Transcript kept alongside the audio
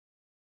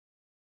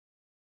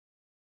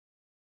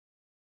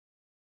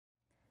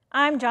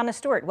I'm Jonna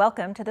Stewart.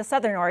 Welcome to the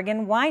Southern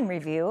Oregon Wine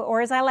Review,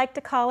 or as I like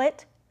to call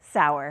it,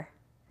 SOWR.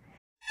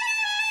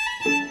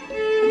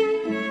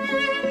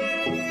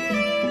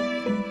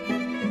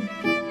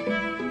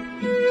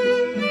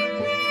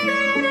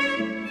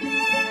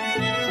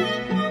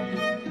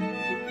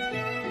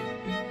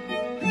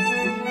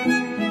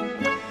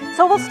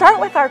 So we'll start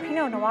with our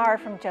Pinot Noir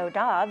from Joe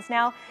Dobbs.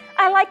 Now,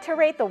 I like to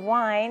rate the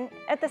wine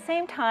at the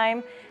same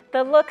time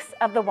the looks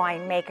of the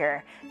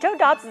winemaker. Joe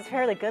Dobbs is a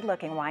fairly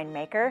good-looking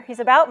winemaker. He's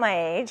about my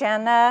age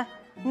and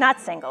not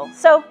single.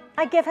 So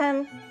I give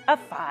him a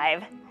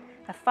 5.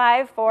 A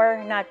 5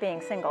 for not being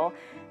single,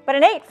 but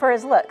an 8 for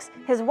his looks.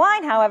 His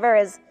wine, however,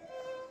 is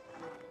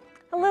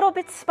a little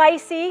bit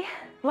spicy,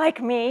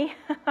 like me,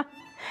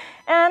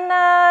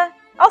 and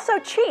also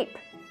cheap.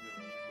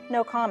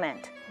 No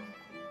comment.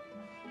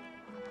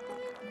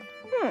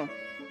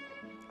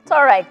 It's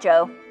all right,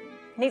 Joe.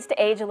 Needs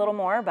to age a little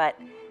more, but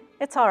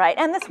it's all right.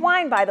 And this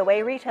wine, by the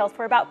way, retails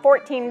for about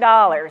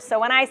 $14. So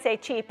when I say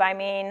cheap, I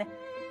mean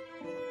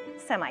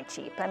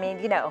semi-cheap. I mean,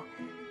 you know,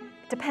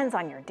 it depends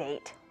on your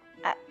date.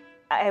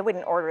 I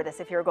wouldn't order this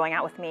if you were going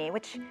out with me,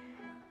 which,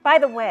 by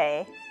the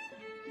way,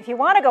 if you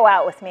want to go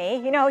out with me,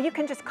 you know, you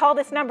can just call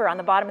this number on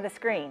the bottom of the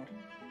screen.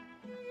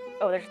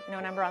 Oh, there's no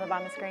number on the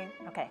bottom of the screen?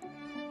 Okay,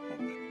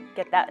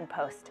 get that in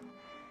post.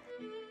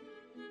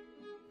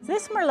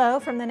 This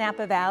Merlot from the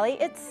Napa Valley,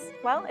 it's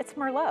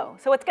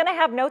Merlot. So it's gonna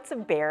have notes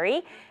of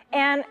berry,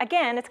 and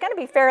again, it's gonna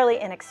be fairly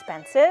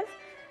inexpensive.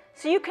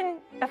 So you can,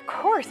 of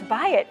course,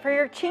 buy it for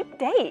your cheap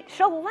date.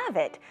 She'll love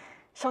it.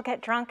 She'll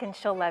get drunk and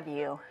she'll love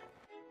you.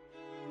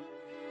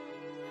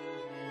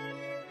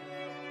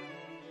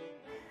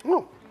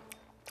 Ooh,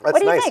 that's what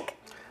do you nice. think?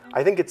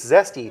 I think it's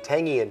zesty,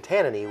 tangy, and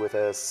tanniny with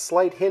a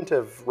slight hint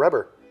of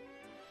rubber.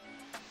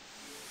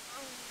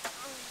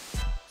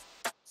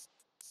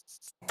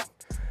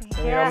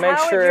 Yeah, make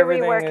how sure would you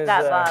everything rework is,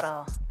 that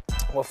bottle?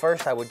 Well,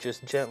 first I would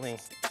just gently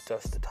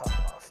dust the top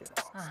off, you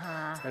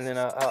know. And then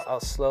I'll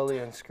slowly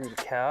unscrew the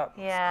cap.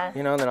 Yeah.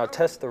 You know, and then I'll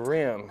test the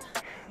rim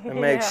and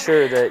make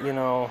sure that, you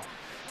know,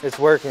 it's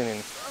working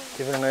and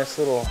give it a nice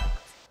little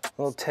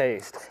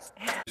taste.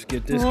 Just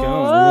get this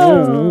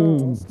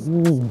going.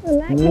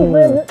 And that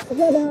concludes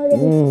Southern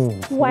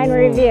Oregon Wine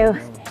Review.